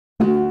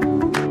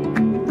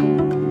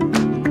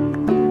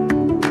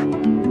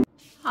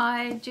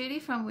Judy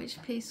from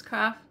Witchpeace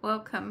Craft.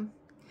 Welcome.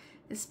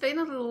 It's been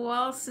a little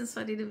while since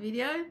I did a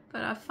video,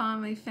 but I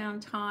finally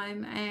found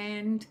time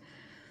and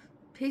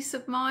peace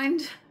of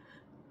mind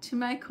to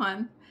make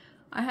one.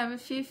 I have a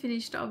few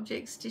finished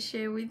objects to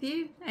share with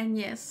you, and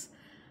yes,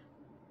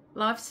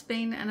 life's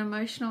been an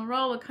emotional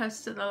roller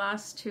coaster the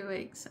last 2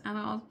 weeks, and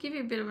I'll give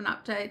you a bit of an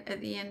update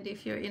at the end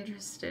if you're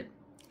interested.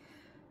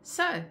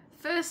 So,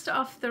 first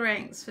off the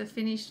ranks for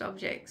finished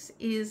objects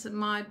is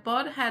my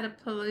Bod had a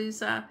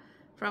Palooza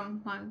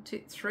from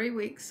 3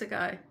 weeks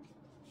ago.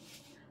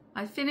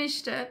 I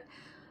finished it.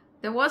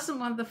 There wasn't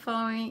one the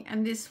following,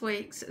 and this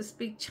week's is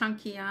big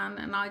chunky yarn,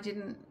 and I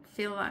didn't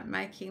feel like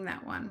making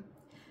that one.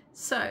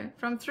 So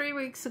from 3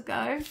 weeks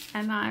ago,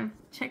 and I've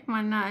checked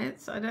my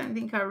notes, I don't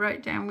think I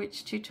wrote down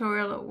which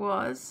tutorial it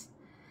was,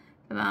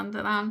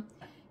 but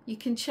you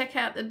can check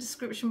out the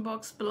description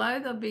box below.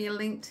 There'll be a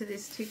link to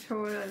this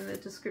tutorial in the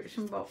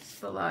description box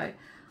below.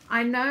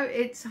 I know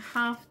it's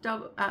half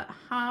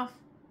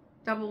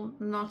double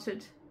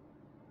knotted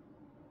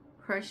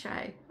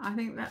crochet. I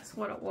think that's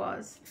what it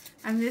was.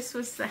 And this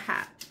was the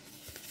hat.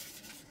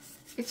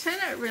 It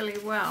turned out really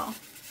well.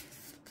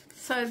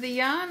 So the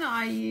yarn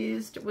I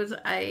used was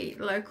a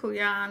local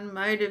yarn,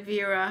 Moda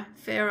Vera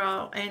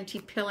Feral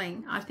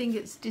Anti-Pilling. I think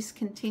it's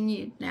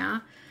discontinued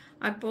now.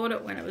 I bought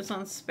it when it was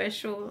on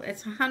special.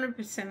 It's 100%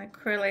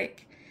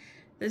 acrylic.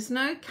 There's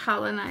no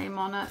color name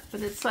on it, but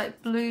it's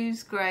like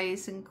blues,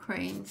 grays, and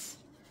creams.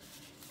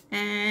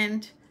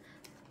 And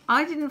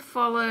I didn't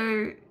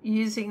follow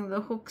using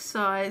the hook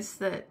size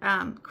that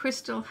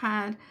Crystal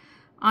had.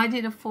 I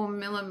did a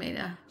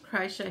 4mm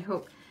crochet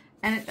hook,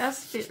 and it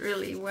does fit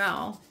really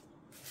well.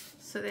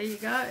 So there you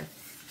go.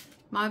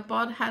 My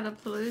Bod had a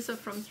Palooza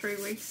from 3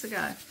 weeks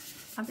ago.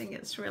 I think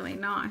it's really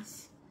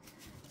nice.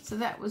 So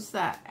that was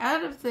that.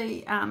 Out of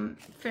the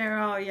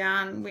feral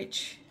yarn,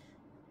 which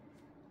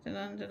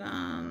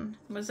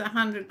was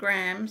 100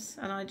 grams,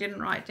 and I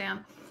didn't write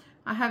down,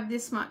 I have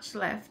this much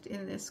left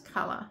in this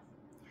color.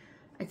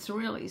 It's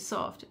really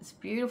soft. It's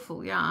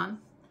beautiful yarn.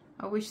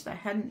 I wish they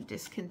hadn't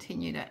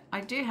discontinued it.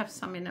 I do have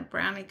some in a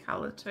brownie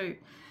color too,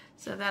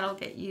 so that'll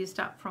get used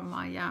up from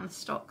my yarn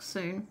stock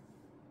soon.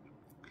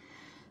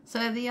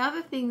 So the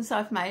other things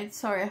I've made,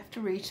 sorry, I have to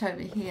reach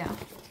over here,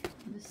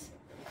 just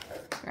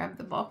grab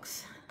the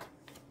box,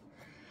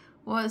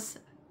 was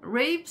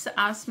Reeves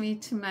asked me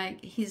to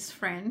make his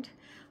friend.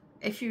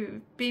 If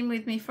you've been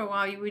with me for a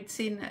while, you would have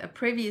seen a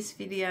previous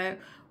video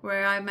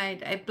where I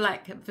made a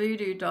black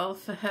voodoo doll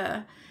for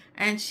her,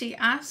 and she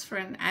asked for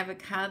an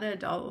avocado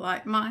doll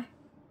like my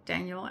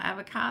Daniel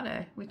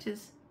avocado, which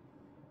is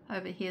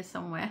over here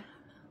somewhere.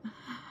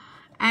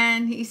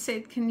 And he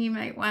said, can you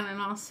make one and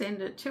I'll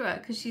send it to her,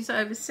 because she's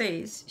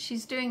overseas.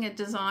 She's doing a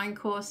design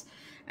course,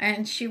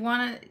 and she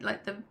wanted,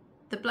 like,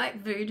 the black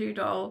voodoo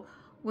doll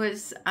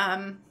was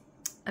a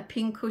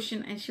pin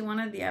cushion, and she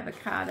wanted the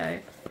avocado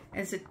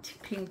as a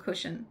pin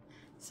cushion.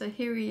 So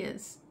here he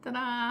is,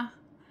 ta-da!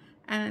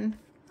 And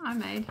I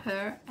made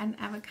her an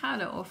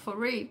avocado, or for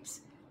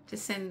Reeves to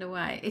send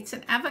away. It's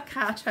an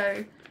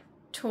avocado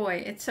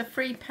toy. It's a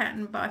free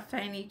pattern by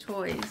Fanny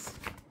Toys.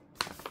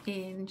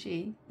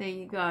 ENG. There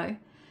you go.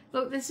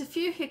 Look, there's a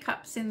few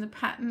hiccups in the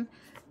pattern,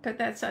 but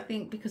that's, I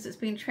think, because it's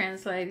been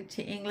translated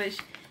to English.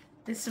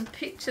 There's some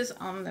pictures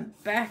on the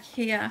back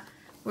here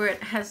where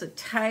it has a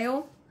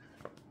tail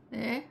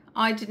there.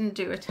 I didn't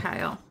do a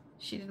tail.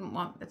 She didn't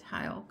want the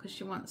tail because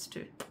she wants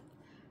to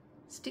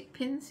stick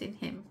pins in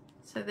him.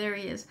 So there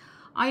he is.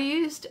 I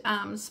used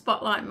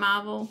Spotlight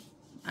Marble,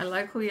 a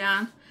local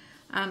yarn,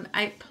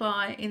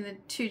 8-ply in the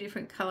 2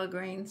 different color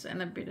greens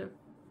and a bit of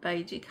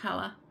beigey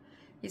color.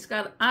 He's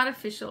got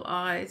artificial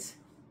eyes,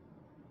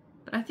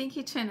 but I think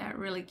he turned out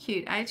really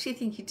cute. I actually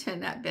think he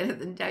turned out better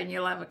than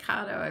Daniel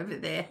Avocado over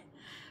there.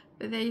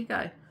 But there you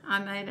go. I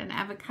made an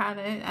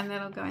avocado, and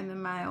that'll go in the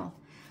mail.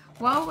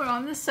 While we're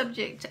on the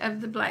subject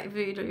of the black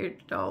voodoo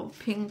doll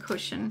pin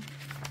cushion,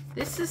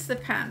 this is the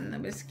pattern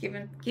that was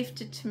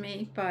gifted to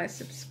me by a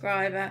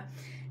subscriber.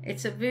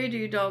 It's a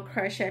voodoo doll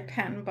crochet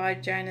pattern by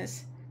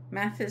Jonas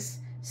Mathis,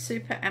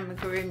 Super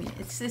Amigurumi.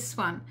 It's this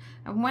one.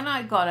 And when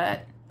I got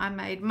it, I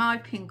made my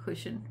pin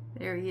cushion.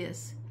 There he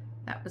is.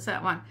 That was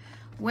that one.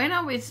 When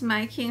I was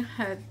making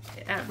her,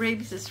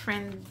 Reeves'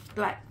 friend,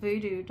 black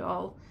voodoo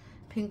doll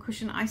pin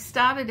cushion, I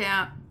started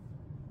out,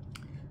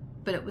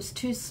 but it was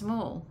too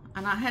small,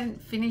 and I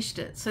hadn't finished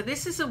it. So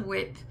this is a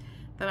whip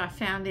that I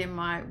found in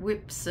my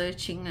whip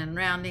searching and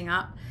rounding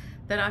up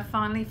that I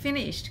finally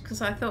finished,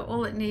 because I thought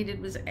all it needed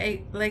was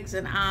 8 legs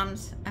and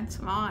arms and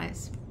some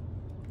eyes.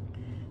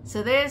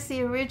 So there's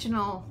the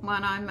original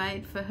one I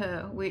made for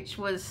her, which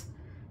was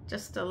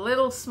just a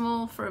little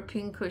small for a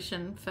pin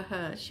cushion for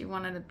her. She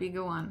wanted a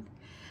bigger one.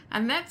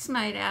 And that's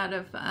made out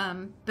of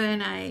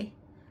Bernay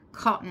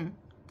cotton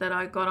that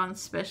I got on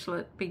special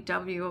at Big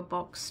W, a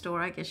box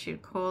store, I guess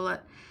you'd call it.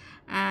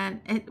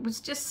 And it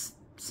was just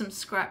some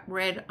scrap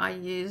red I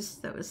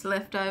used that was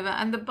left over.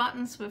 And the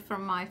buttons were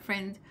from my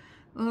friend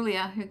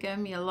Ulia, who gave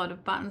me a lot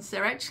of buttons.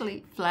 They're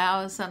actually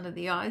flowers under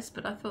the eyes,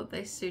 but I thought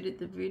they suited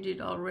the voodoo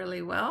doll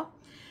really well.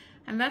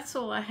 And that's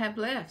all I have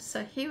left.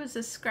 So here was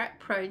a scrap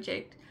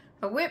project,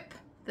 a whip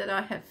that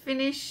I have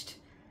finished,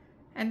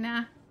 and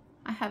now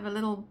I have a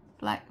little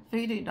black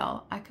voodoo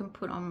doll I can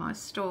put on my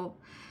stall.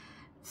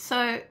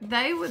 So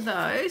they were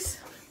those.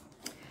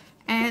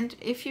 And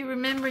if you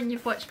remember and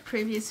you've watched a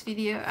previous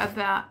video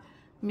about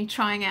me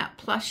trying out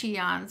plushy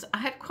yarns, I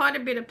had quite a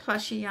bit of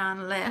plushy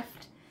yarn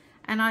left,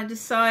 and I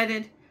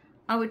decided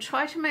I would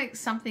try to make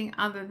something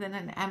other than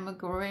an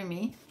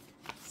amigurumi.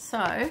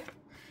 So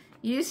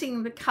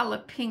using the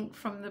color pink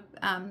from the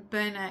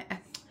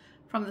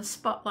from the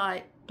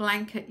Spotlight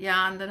blanket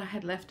yarn that I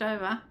had left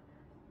over,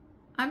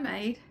 I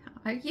made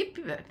a Yip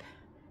Yip.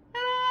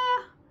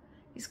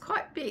 He's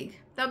quite big.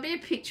 There'll be a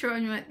picture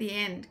on you at the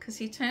end because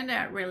he turned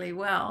out really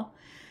well.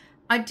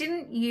 I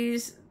didn't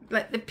use,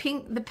 like, the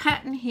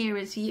pattern here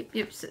is Yip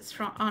Yips. It's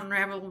from on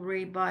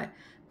Ravelry by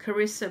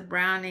Carissa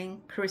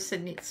Browning,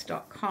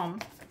 carissaKnits.com.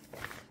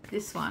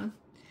 This one.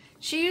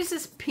 She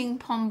uses ping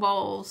pong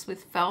balls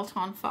with felt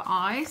on for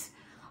eyes.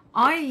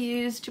 I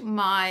used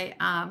my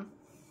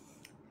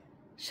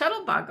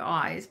Shuttlebug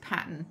eyes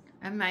pattern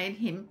and made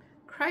him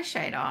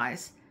crocheted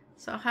eyes.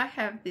 So I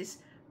have this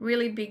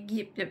really big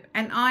Yip Yip,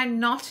 and I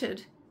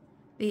knotted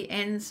the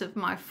ends of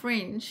my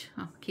fringe.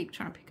 I'll keep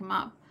trying to pick them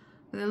up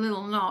with a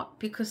little knot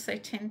because they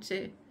tend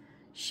to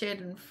shed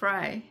and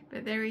fray.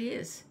 But there he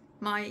is,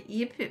 my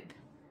Yip Yip.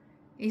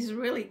 He's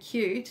really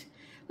cute.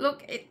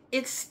 Look,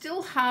 it's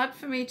still hard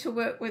for me to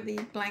work with the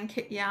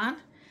blanket yarn,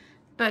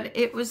 but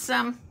it was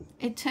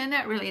it turned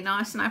out really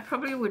nice, and I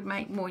probably would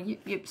make more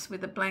Yip Yips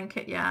with the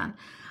blanket yarn.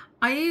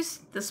 I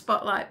used the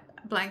Spotlight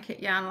blanket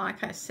yarn,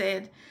 like I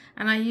said,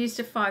 and I used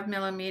a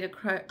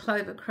 5mm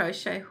clover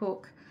crochet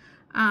hook.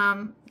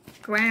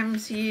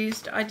 Grams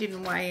used, I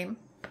didn't weigh him.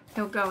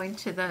 He'll go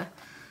into the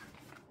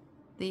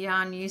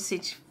yarn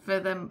usage for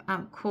the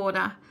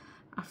quarter.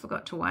 I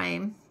forgot to weigh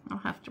him. I'll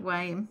have to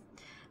weigh him.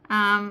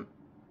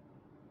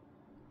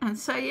 And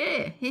so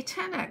yeah, he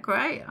turned out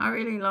great. I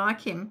really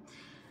like him.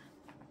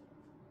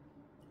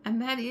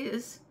 And that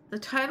is the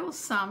total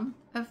sum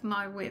of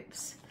my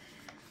whips.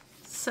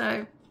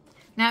 So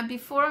now,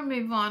 before I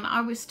move on,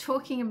 I was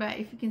talking about,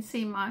 if you can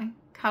see my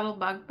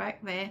Cuddlebug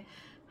back there,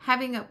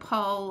 having a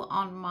poll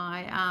on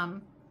my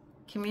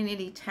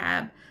community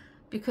tab,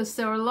 because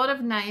there were a lot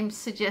of names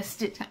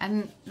suggested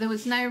and there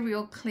was no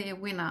real clear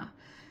winner.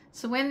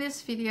 So when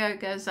this video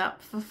goes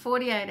up, for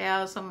 48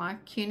 hours on my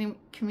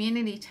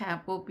community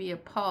tab will be a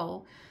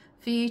poll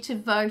for you to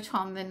vote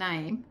on the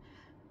name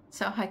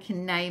so I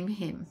can name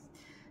him.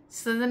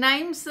 So the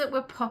names that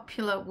were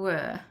popular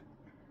were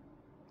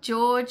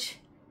George,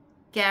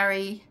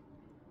 Gary,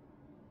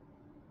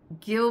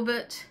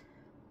 Gilbert,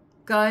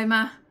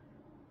 Gomer,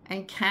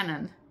 and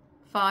Cannon.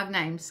 5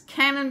 names.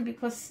 Cannon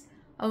because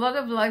a lot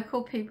of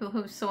local people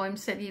who saw him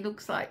said he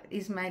looks like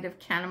he's made of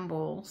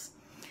cannonballs.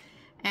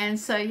 And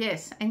so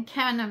yes, and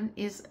Cannon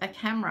is a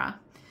camera.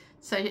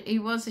 So he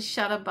was a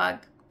Shuttlebug,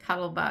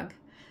 Cuddlebug.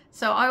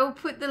 So I will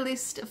put the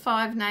list of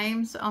 5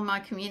 names on my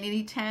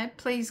community tab.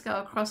 Please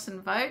go across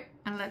and vote,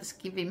 and let's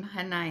give him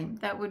a name.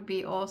 That would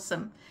be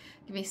awesome.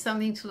 Give me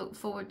something to look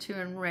forward to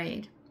and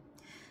read.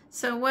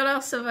 So what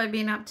else have I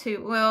been up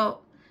to?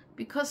 Well,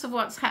 because of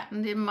what's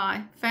happened in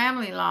my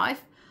family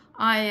life,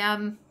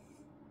 I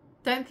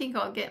don't think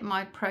I'll get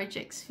my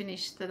projects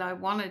finished that I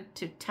wanted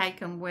to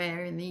take and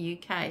wear in the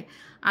UK.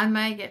 I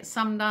may get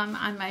some done.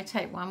 I may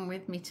take one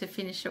with me to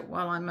finish it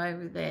while I'm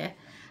over there.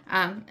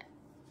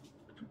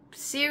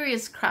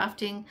 Serious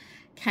crafting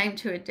came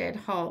to a dead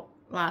halt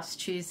last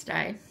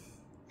Tuesday.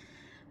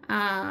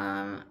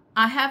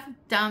 I have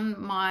done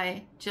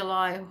my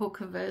July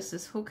hooker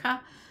versus hooker,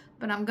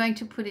 but I'm going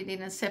to put it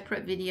in a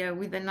separate video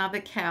with another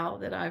cowl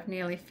that I've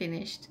nearly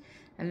finished,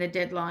 and the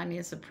deadline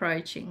is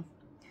approaching.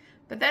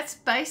 But that's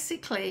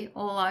basically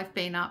all I've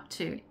been up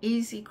to.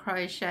 Easy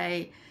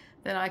crochet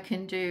that I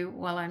can do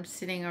while I'm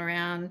sitting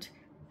around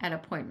at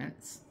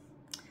appointments.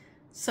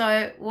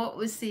 So what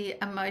was the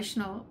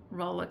emotional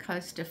roller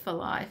coaster for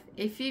life?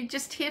 If you're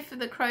just here for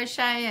the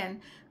crochet and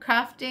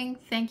crafting,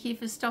 thank you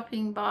for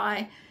stopping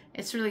by.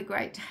 It's really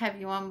great to have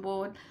you on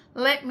board.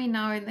 Let me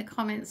know in the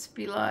comments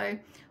below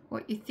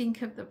what you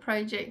think of the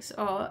projects,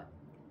 or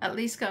at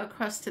least go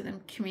across to the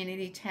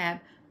community tab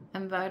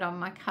and vote on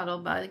my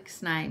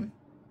Cuddlebug's name.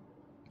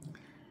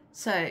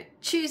 So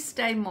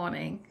Tuesday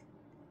morning,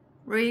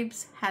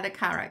 Reeves had a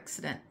car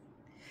accident.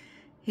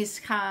 His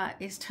car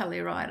is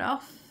totally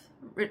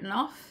written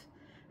off,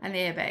 and the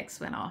airbags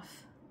went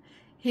off.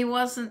 He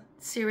wasn't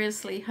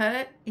seriously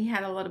hurt. He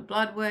had a lot of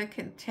blood work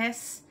and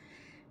tests,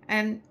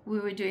 and we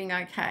were doing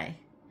okay.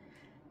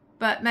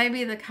 But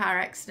maybe the car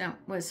accident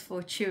was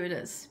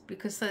fortuitous,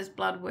 because those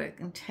blood work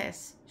and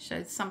tests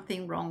showed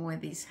something wrong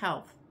with his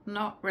health,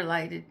 not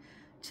related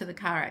to the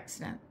car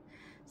accident.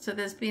 So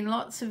there's been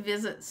lots of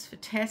visits for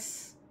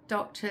tests,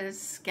 doctors,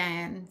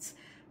 scans.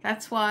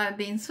 That's why I've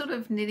been sort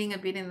of knitting a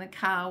bit in the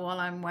car while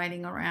I'm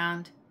waiting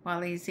around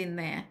while he's in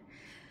there.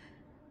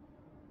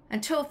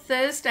 Until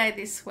Thursday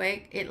this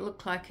week, it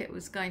looked like it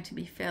was going to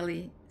be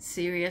fairly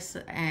serious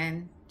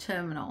and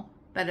terminal,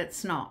 but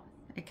it's not.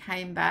 It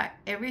came back.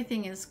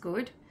 Everything is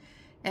good.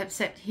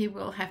 except he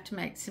will have to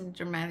make some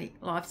dramatic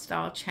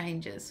lifestyle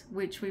changes,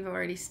 which we've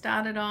already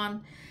started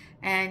on.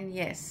 And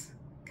yes,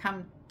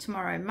 come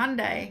tomorrow,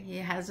 Monday, he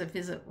has a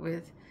visit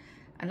with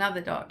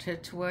another doctor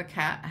to work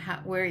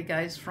out where he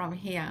goes from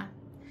here.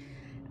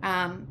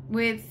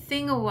 With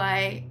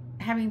Thingaway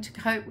having to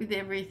cope with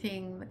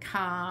everything,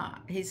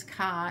 his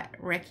car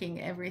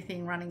wrecking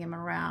everything, running him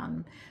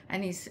around,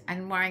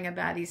 and worrying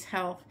about his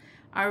health,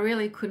 I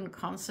really couldn't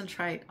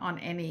concentrate on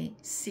any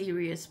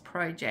serious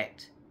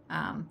project.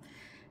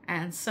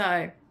 And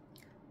so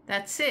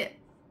that's it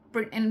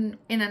in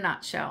a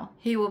nutshell.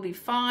 He will be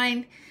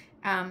fine.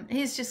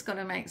 He's just got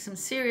to make some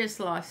serious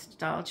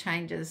lifestyle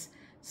changes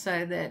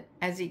so that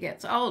as he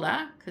gets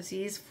older, because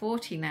he is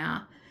 40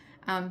 now,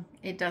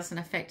 it doesn't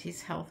affect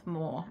his health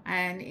more.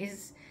 And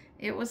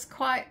it was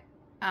quite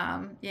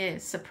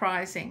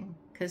surprising,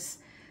 because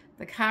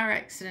the car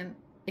accident,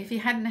 if he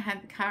hadn't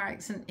had the car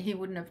accident, he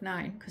wouldn't have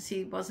known, because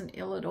he wasn't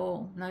ill at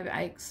all. No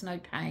aches, no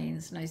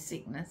pains, no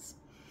sickness.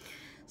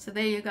 So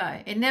there you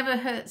go. It never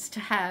hurts to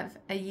have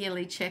a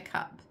yearly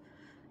checkup.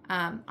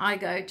 I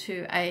go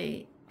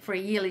for a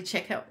yearly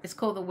checkup. It's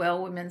called the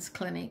Well Women's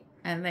Clinic,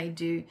 and they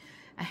do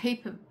a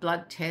heap of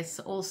blood tests,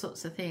 all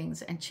sorts of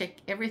things, and check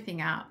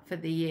everything out for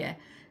the year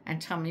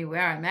and tell me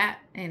where I'm at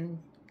and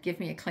give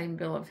me a clean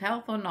bill of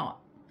health or not.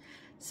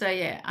 So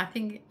yeah, I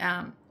think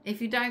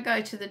if you don't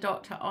go to the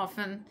doctor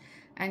often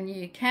and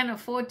you can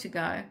afford to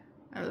go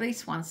at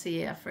least once a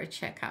year for a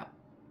checkup,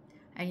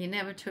 and you're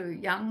never too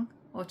young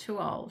or too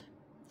old.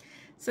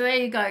 So there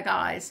you go,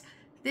 guys.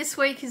 This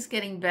week is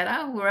getting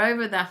better. We're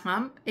over the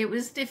hump. It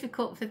was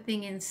difficult for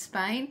Thing in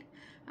Spain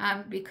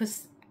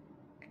because,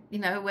 you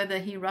know, whether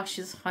he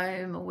rushes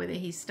home or whether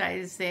he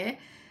stays there.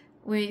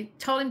 We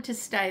told him to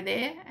stay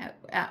there.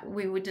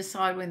 We would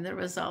decide when the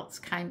results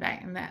came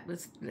back, and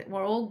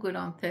we're all good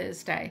on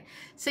Thursday.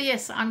 So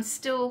yes, I'm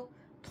still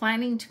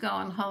planning to go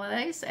on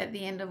holidays at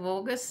the end of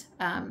August.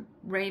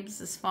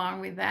 Reeves is fine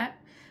with that.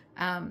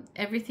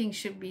 Everything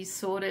should be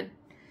sorted,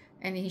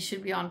 and he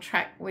should be on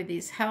track with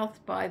his health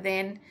by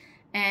then.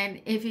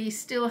 And if he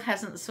still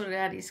hasn't sorted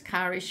out his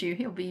car issue,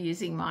 he'll be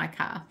using my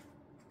car.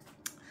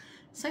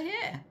 So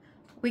yeah,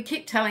 we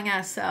keep telling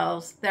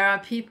ourselves there are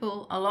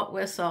people a lot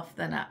worse off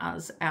than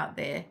us out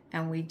there,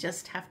 and we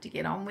just have to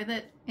get on with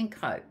it and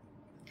cope.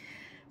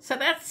 So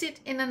that's it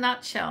in a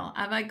nutshell.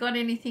 Have I got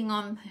anything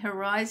on the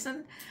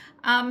horizon?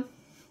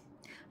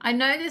 I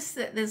noticed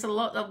that there's a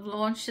lot of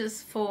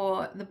launches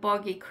for the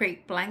Boggy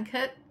Creek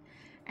blanket,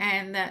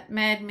 and that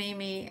Mad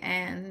Mimi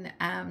and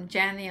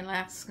Jan the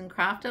Alaskan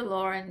Crafter,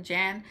 Laura and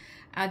Jan,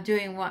 are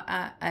doing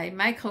a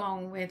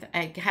make-along with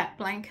a cat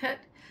blanket.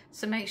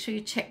 So make sure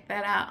you check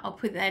that out. I'll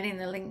put that in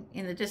the link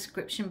in the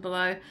description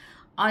below.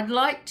 I'd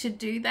like to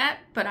do that,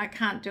 but I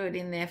can't do it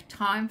in their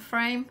time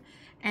frame.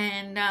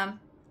 And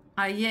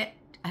I yet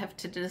have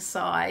to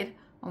decide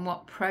on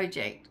what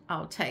project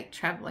I'll take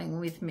traveling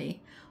with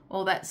me.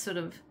 All that sort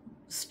of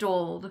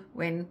stalled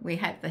when we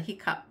had the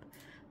hiccup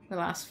the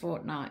last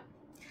fortnight.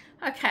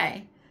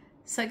 Okay,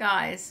 so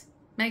guys,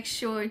 make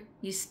sure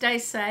you stay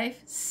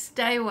safe,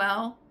 stay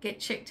well,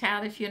 get checked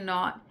out if you're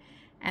not,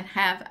 and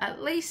have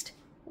at least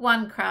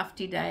one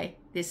crafty day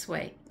this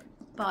week.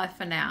 Bye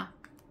for now.